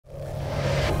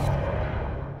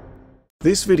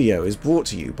This video is brought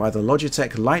to you by the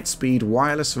Logitech Lightspeed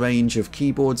Wireless range of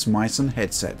keyboards, mice and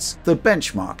headsets, the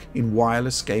benchmark in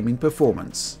wireless gaming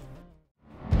performance.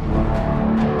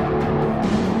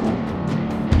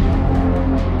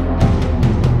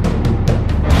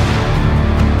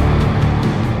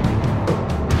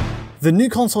 The new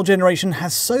console generation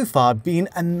has so far been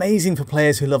amazing for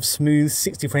players who love smooth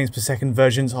 60 frames per second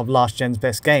versions of last gen's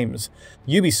best games.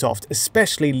 Ubisoft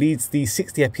especially leads the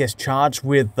 60 FPS charge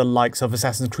with the likes of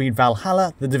Assassin's Creed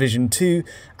Valhalla, The Division 2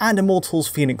 and Immortals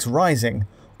Phoenix Rising.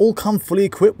 All come fully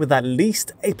equipped with at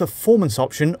least a performance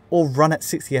option or run at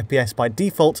 60 FPS by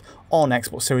default on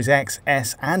Xbox Series X,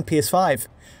 S and PS5.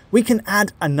 We can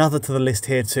add another to the list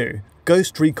here too,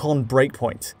 Ghost Recon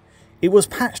Breakpoint. It was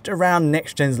patched around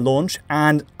next gen's launch,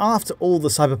 and after all the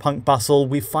cyberpunk bustle,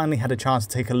 we finally had a chance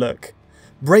to take a look.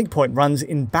 Breakpoint runs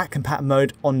in back-compat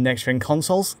mode on next gen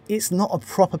consoles. It's not a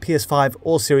proper PS5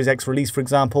 or Series X release, for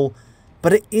example,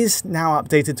 but it is now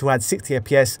updated to add 60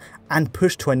 FPS and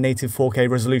push to a native 4K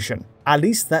resolution. At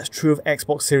least that's true of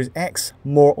Xbox Series X,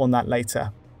 more on that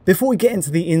later. Before we get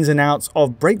into the ins and outs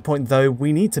of Breakpoint though,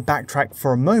 we need to backtrack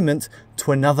for a moment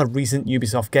to another recent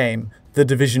Ubisoft game, The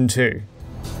Division 2.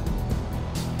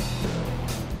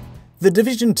 The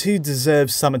Division 2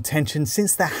 deserves some attention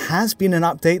since there has been an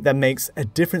update that makes a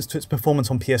difference to its performance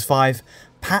on PS5,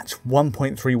 patch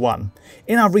 1.31.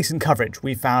 In our recent coverage,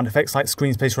 we found effects like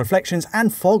screen space reflections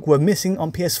and fog were missing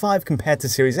on PS5 compared to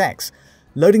Series X.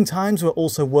 Loading times were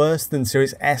also worse than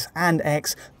Series S and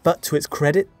X, but to its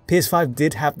credit, PS5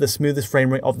 did have the smoothest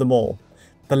frame rate of them all.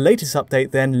 The latest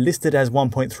update then, listed as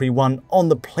 1.31 on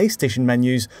the PlayStation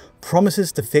menus,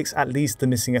 promises to fix at least the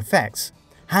missing effects.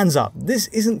 Hands up, this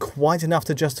isn't quite enough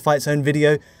to justify its own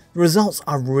video. The results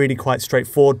are really quite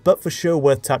straightforward, but for sure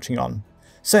worth touching on.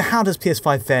 So how does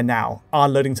PS5 fare now? Are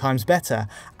loading times better?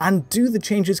 And do the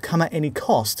changes come at any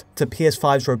cost to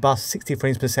PS5's robust 60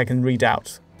 frames per second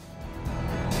readout?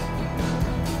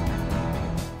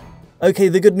 Okay,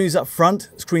 the good news up front,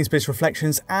 screen space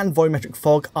reflections and volumetric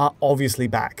fog are obviously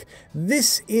back.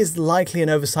 This is likely an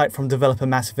oversight from developer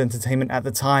Massive Entertainment at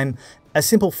the time, a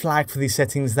simple flag for these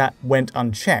settings that went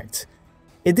unchecked.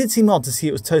 It did seem odd to see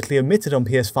it was totally omitted on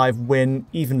PS5 when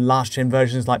even last gen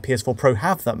versions like PS4 Pro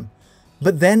have them.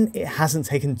 But then it hasn't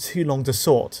taken too long to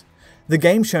sort. The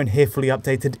game shown here fully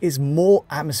updated is more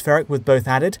atmospheric with both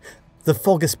added, the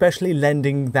fog especially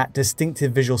lending that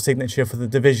distinctive visual signature for the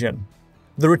Division.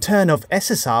 The return of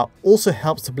SSR also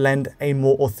helps to blend a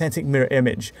more authentic mirror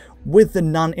image with the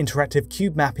non-interactive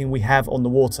cube mapping we have on the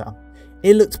water.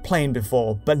 It looked plain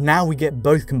before, but now we get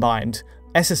both combined,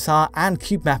 SSR and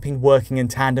cube mapping working in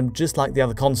tandem just like the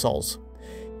other consoles.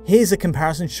 Here's a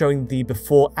comparison showing the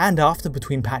before and after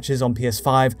between patches on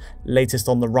PS5, latest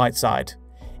on the right side.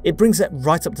 It brings it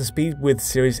right up to speed with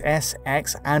Series S,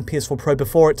 X and PS4 Pro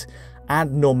before it,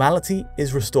 and normality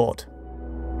is restored.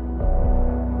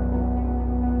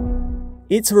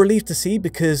 It's a relief to see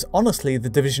because honestly the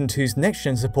Division 2's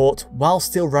next-gen support, while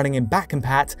still running in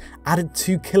back-compat, added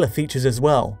two killer features as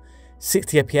well,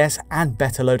 60 FPS and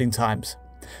better loading times.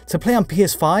 To play on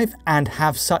PS5 and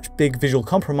have such big visual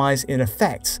compromise in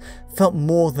effects felt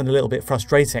more than a little bit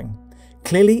frustrating.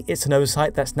 Clearly it's an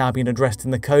oversight that's now been addressed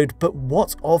in the code, but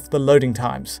what of the loading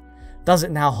times? Does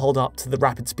it now hold up to the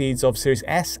rapid speeds of Series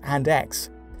S and X?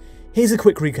 Here's a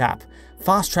quick recap.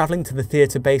 Fast travelling to the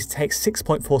theatre base takes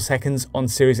 6.4 seconds on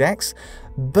Series X,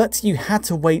 but you had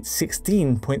to wait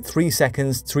 16.3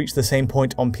 seconds to reach the same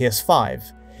point on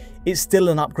PS5. It's still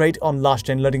an upgrade on last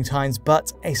gen loading times,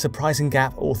 but a surprising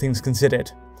gap all things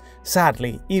considered.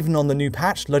 Sadly, even on the new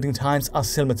patch, loading times are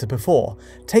similar to before,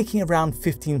 taking around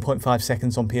 15.5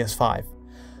 seconds on PS5.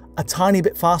 A tiny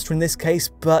bit faster in this case,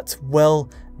 but well,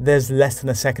 there's less than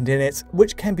a second in it,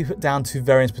 which can be put down to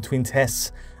variance between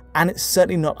tests, and it's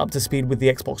certainly not up to speed with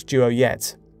the Xbox Duo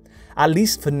yet. At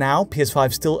least for now,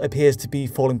 PS5 still appears to be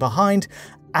falling behind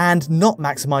and not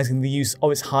maximising the use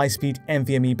of its high-speed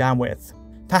NVMe bandwidth.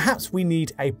 Perhaps we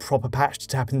need a proper patch to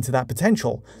tap into that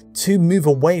potential, to move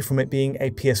away from it being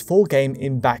a PS4 game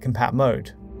in back-compat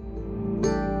mode.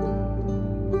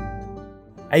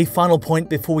 A final point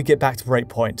before we get back to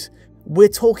Breakpoint. We're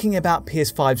talking about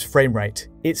PS5's frame rate.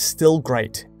 It's still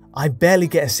great. I barely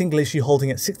get a single issue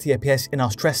holding at 60 FPS in our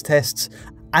stress tests,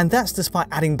 and that's despite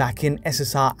adding back in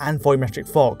SSR and volumetric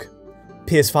fog.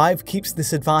 PS5 keeps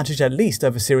this advantage at least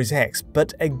over Series X,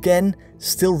 but again,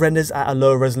 still renders at a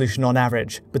lower resolution on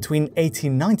average, between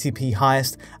 1890p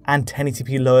highest and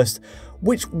 1080p lowest,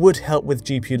 which would help with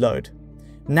GPU load.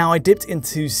 Now I dipped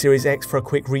into Series X for a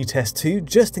quick retest too,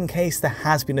 just in case there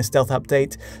has been a stealth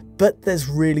update, but there's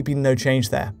really been no change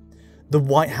there. The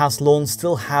White House lawns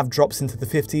still have drops into the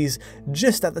 50s,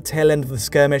 just at the tail end of the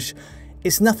skirmish.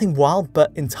 It's nothing wild,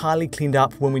 but entirely cleaned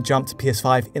up when we jumped to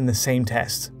PS5 in the same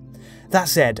test. That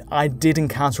said, I did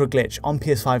encounter a glitch on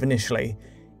PS5 initially.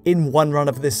 In one run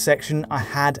of this section, I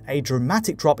had a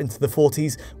dramatic drop into the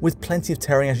 40s with plenty of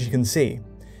tearing, as you can see.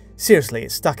 Seriously,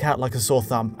 it stuck out like a sore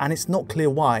thumb, and it's not clear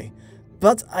why.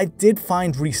 But I did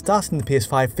find restarting the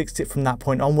PS5 fixed it from that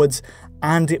point onwards,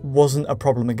 and it wasn't a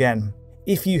problem again.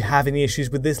 If you have any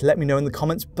issues with this, let me know in the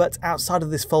comments, but outside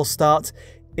of this false start,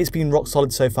 it's been rock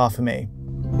solid so far for me.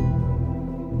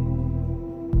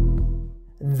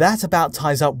 That about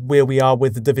ties up where we are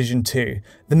with The Division 2.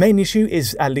 The main issue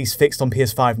is at least fixed on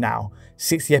PS5 now.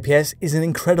 60 FPS is an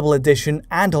incredible addition,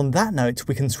 and on that note,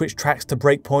 we can switch tracks to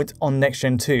Breakpoint on Next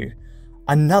Gen 2.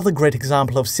 Another great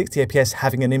example of 60 FPS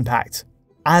having an impact.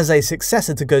 As a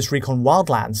successor to Ghost Recon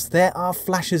Wildlands, there are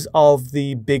flashes of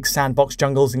the big sandbox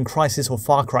jungles in Crysis or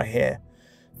Far Cry here.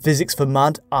 Physics for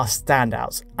mud are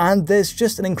standouts, and there's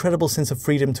just an incredible sense of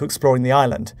freedom to exploring the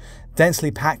island, densely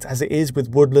packed as it is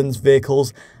with woodlands,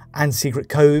 vehicles, and secret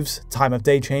coves, time of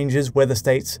day changes, weather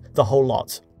states, the whole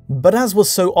lot. But as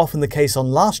was so often the case on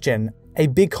last gen, a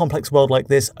big complex world like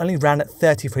this only ran at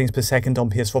 30 frames per second on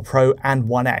PS4 Pro and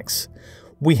One X.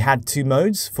 We had two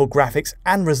modes for graphics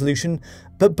and resolution,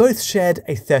 but both shared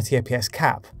a 30 FPS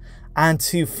cap. And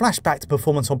to flash back to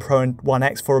performance on Pro and One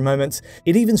X for a moment,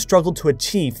 it even struggled to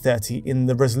achieve 30 in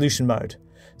the resolution mode.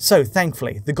 So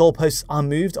thankfully, the goalposts are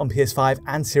moved on PS5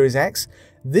 and Series X.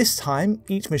 This time,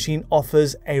 each machine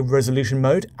offers a resolution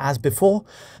mode as before,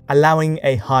 allowing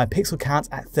a higher pixel count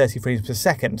at 30 frames per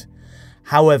second.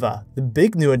 However, the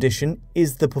big new addition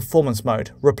is the performance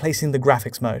mode, replacing the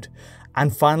graphics mode,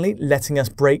 and finally letting us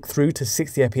break through to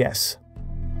 60 FPS.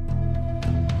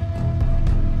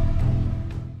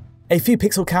 A few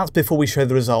pixel counts before we show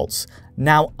the results.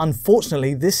 Now,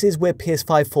 unfortunately, this is where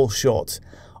PS5 falls short.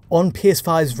 On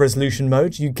PS5's resolution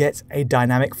mode, you get a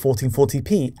dynamic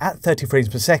 1440p at 30 frames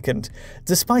per second,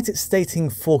 despite it stating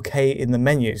 4K in the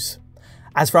menus.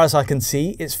 As far as I can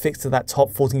see, it's fixed to that top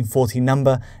 1440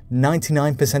 number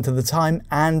 99% of the time,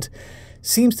 and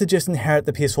seems to just inherit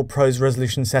the PS4 Pro's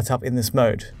resolution setup in this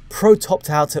mode. Pro topped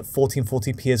out at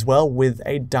 1440p as well with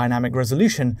a dynamic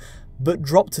resolution, but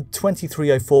dropped to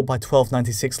 2304 by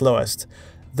 1296 lowest,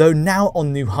 though now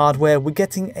on new hardware we're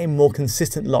getting a more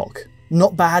consistent lock.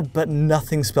 Not bad, but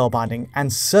nothing spellbinding,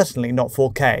 and certainly not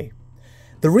 4K.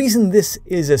 The reason this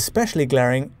is especially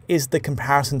glaring is the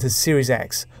comparison to Series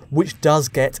X, which does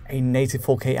get a native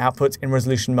 4K output in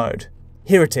resolution mode.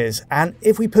 Here it is, and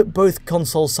if we put both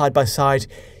consoles side by side,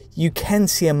 you can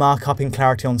see a markup in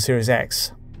clarity on Series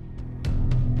X.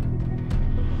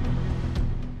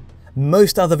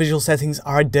 Most other visual settings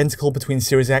are identical between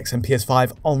Series X and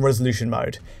PS5 on resolution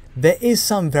mode. There is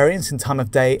some variance in time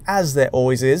of day, as there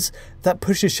always is, that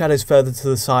pushes shadows further to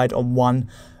the side on one,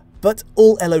 but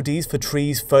all LODs for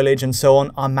trees, foliage and so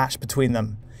on are matched between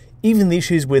them. Even the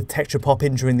issues with texture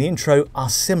pop-in during the intro are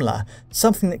similar,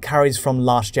 something that carries from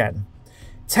last gen.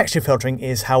 Texture filtering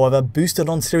is, however, boosted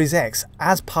on Series X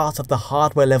as part of the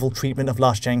hardware level treatment of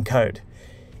last gen code.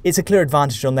 It's a clear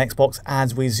advantage on Xbox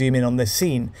as we zoom in on this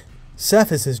scene.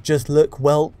 Surfaces just look,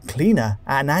 well, cleaner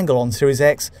at an angle on Series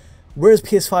X, whereas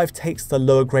PS5 takes the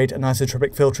lower grade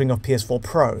anisotropic filtering of PS4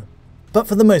 Pro. But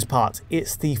for the most part,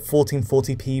 it's the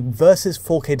 1440p versus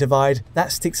 4K divide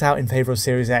that sticks out in favour of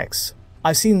Series X.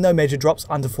 I've seen no major drops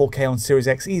under 4K on Series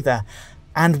X either,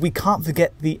 and we can't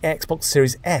forget the Xbox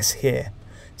Series S here.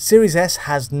 Series S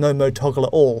has no mode toggle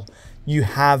at all. You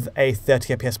have a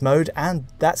 30 FPS mode and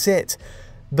that's it.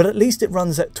 But at least it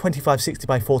runs at 2560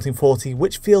 by 1440,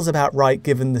 which feels about right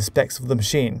given the specs of the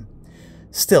machine.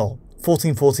 Still,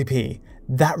 1440p,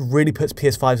 that really puts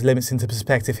PS5's limits into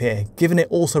perspective here, given it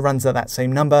also runs at that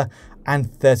same number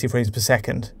and 30 frames per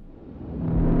second.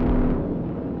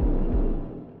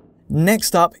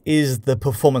 Next up is the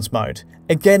performance mode.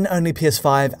 Again, only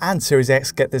PS5 and Series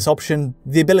X get this option,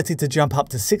 the ability to jump up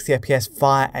to 60 FPS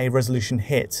via a resolution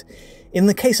hit. In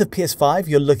the case of PS5,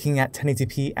 you're looking at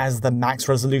 1080p as the max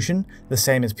resolution, the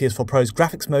same as PS4 Pro's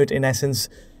graphics mode in essence.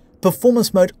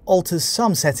 Performance mode alters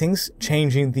some settings,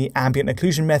 changing the ambient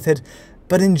occlusion method,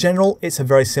 but in general it's a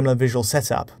very similar visual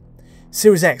setup.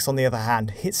 Series X, on the other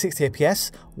hand, hits 60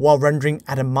 FPS while rendering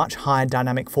at a much higher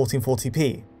dynamic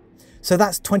 1440p. So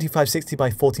that's 2560 by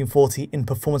 1440 in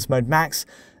performance mode max,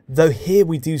 though here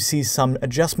we do see some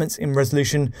adjustments in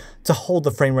resolution to hold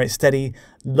the frame rate steady,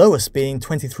 lowest being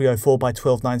 2304 by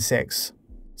 1296.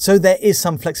 So there is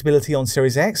some flexibility on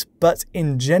Series X, but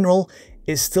in general,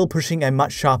 it's still pushing a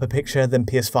much sharper picture than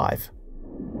PS5.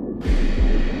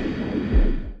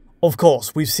 Of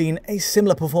course, we've seen a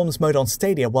similar performance mode on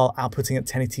Stadia while outputting at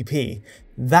 1080p.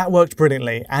 That worked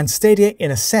brilliantly, and Stadia in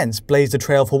a sense blazed a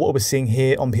trail for what we're seeing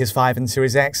here on PS5 and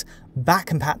Series X, back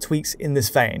and pat tweaks in this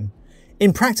vein.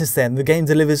 In practice then, the game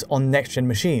delivers on next-gen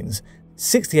machines.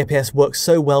 60 FPS works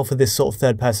so well for this sort of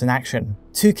third-person action.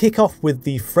 To kick off with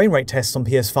the frame rate tests on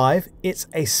PS5, it's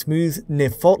a smooth, near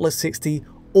faultless 60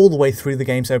 all the way through the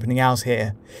game's opening hours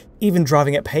here. Even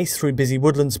driving at pace through busy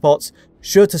woodland spots,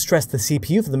 sure to stress the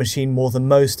CPU for the machine more than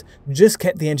most, just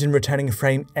kept the engine returning a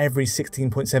frame every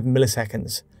 16.7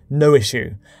 milliseconds. No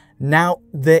issue. Now,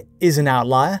 there is an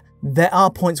outlier. There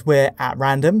are points where, at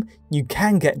random, you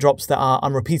can get drops that are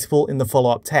unrepeatable in the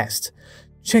follow-up test.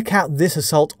 Check out this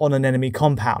assault on an enemy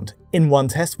compound. In one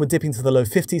test, we're dipping to the low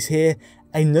 50s here,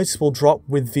 a noticeable drop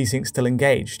with VSync still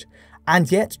engaged.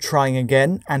 And yet, trying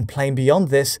again and playing beyond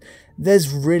this,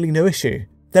 there's really no issue.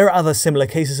 There are other similar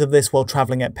cases of this while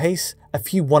travelling at pace, a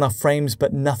few one-off frames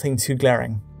but nothing too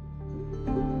glaring.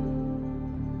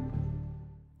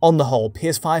 On the whole,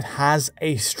 PS5 has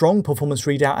a strong performance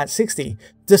readout at 60,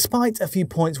 despite a few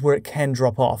points where it can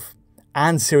drop off.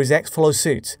 And Series X follows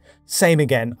suit. Same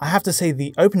again, I have to say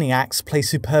the opening acts play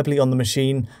superbly on the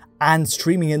machine, and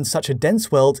streaming in such a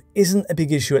dense world isn't a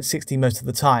big issue at 60 most of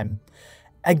the time.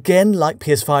 Again, like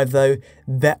PS5 though,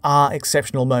 there are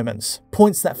exceptional moments.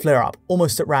 Points that flare up,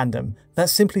 almost at random,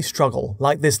 that simply struggle,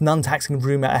 like this nun-taxing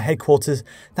room at a headquarters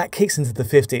that kicks into the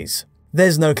 50s.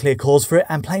 There's no clear cause for it,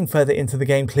 and playing further into the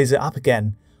game clears it up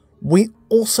again. We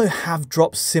also have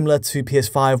drops similar to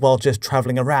PS5 while just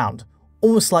travelling around,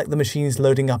 almost like the machine's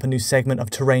loading up a new segment of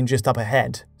terrain just up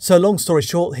ahead. So long story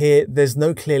short here, there's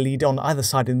no clear lead on either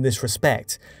side in this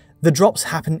respect. The drops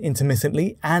happen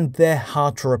intermittently and they're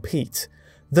hard to repeat.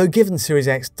 Though given Series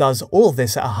X does all of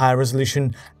this at a higher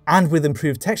resolution and with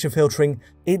improved texture filtering,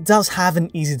 it does have an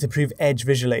easy to prove edge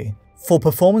visually. For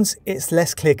performance, it's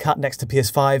less clear cut next to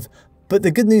PS5, but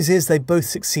the good news is they both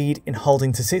succeed in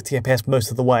holding to 60 FPS most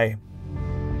of the way.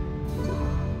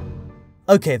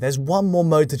 Okay, there's one more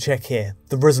mode to check here,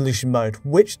 the resolution mode,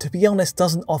 which to be honest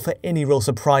doesn't offer any real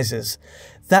surprises.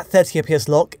 That 30 FPS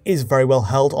lock is very well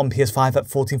held on PS5 at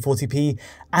 1440p,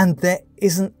 and there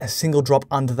isn't a single drop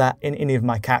under that in any of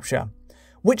my capture.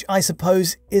 Which I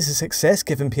suppose is a success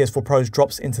given PS4 Pro's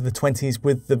drops into the 20s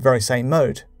with the very same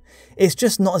mode. It's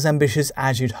just not as ambitious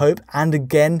as you'd hope, and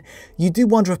again, you do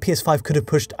wonder if PS5 could have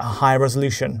pushed a higher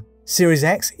resolution. Series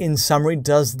X, in summary,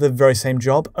 does the very same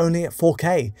job, only at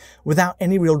 4K, without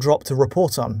any real drop to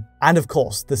report on. And of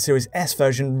course, the Series S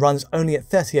version runs only at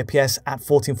 30 FPS at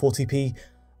 1440p,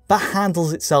 but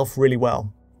handles itself really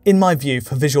well. In my view,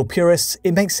 for visual purists,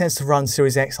 it makes sense to run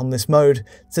Series X on this mode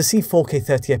to see 4K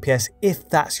 30 FPS if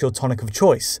that's your tonic of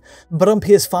choice. But on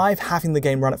PS5, having the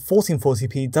game run at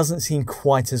 1440p doesn't seem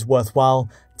quite as worthwhile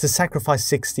to sacrifice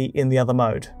 60 in the other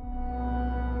mode.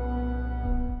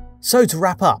 So to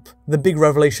wrap up, the big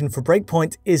revelation for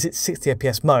Breakpoint is its 60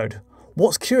 FPS mode.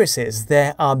 What's curious is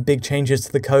there are big changes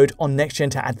to the code on next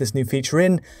gen to add this new feature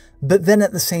in, but then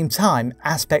at the same time,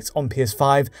 aspects on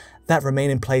PS5 that remain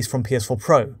in place from PS4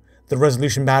 Pro, the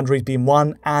resolution boundaries being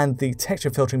one and the texture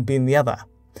filtering being the other.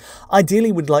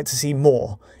 Ideally, we'd like to see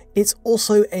more. It's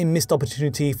also a missed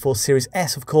opportunity for Series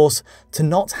S, of course, to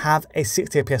not have a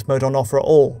 60 FPS mode on offer at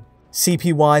all.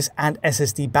 CPU-wise and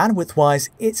SSD bandwidth-wise,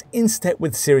 it's in step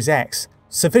with Series X,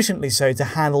 sufficiently so to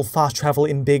handle fast travel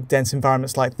in big, dense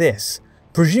environments like this.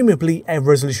 Presumably, a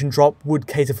resolution drop would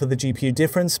cater for the GPU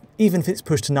difference, even if it's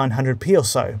pushed to 900p or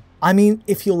so. I mean,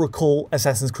 if you'll recall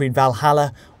Assassin's Creed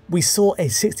Valhalla, we saw a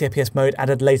 60 FPS mode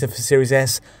added later for Series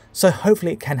S, so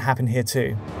hopefully it can happen here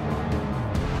too.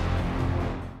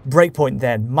 Breakpoint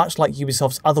then, much like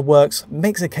Ubisoft's other works,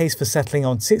 makes a case for settling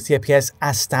on 60 FPS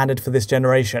as standard for this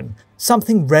generation,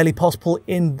 something rarely possible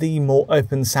in the more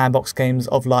open sandbox games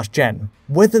of last gen.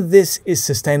 Whether this is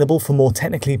sustainable for more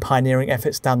technically pioneering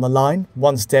efforts down the line,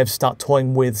 once devs start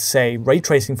toying with, say, ray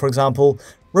tracing for example,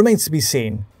 remains to be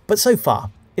seen, but so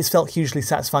far, it's felt hugely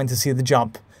satisfying to see the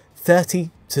jump,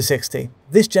 30 to 60.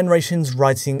 This generation's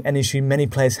righting an issue many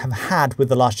players have had with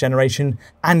the last generation,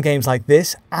 and games like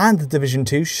this and The Division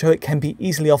 2 show it can be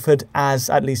easily offered as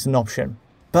at least an option.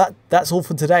 But that's all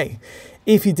for today.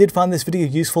 If you did find this video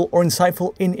useful or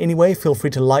insightful in any way, feel free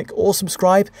to like or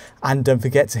subscribe, and don't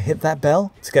forget to hit that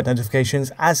bell to get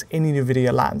notifications as any new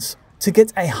video lands. To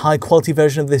get a high quality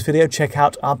version of this video, check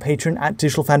out our Patreon at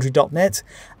digitalfoundry.net,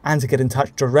 and to get in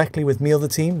touch directly with me or the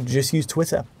team, just use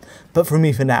Twitter. But from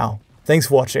me for now, thanks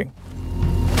for watching.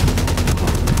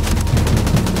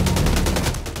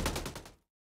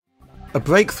 A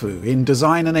breakthrough in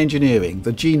design and engineering,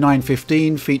 the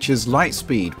G915 features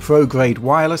Lightspeed Pro-grade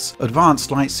wireless,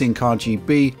 advanced LightSync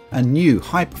RGB, and new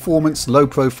high-performance,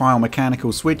 low-profile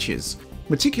mechanical switches.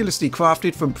 Meticulously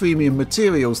crafted from premium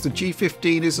materials, the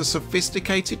G15 is a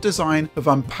sophisticated design of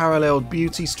unparalleled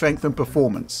beauty, strength and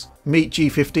performance. Meet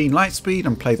G15 Lightspeed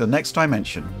and play the next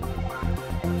dimension.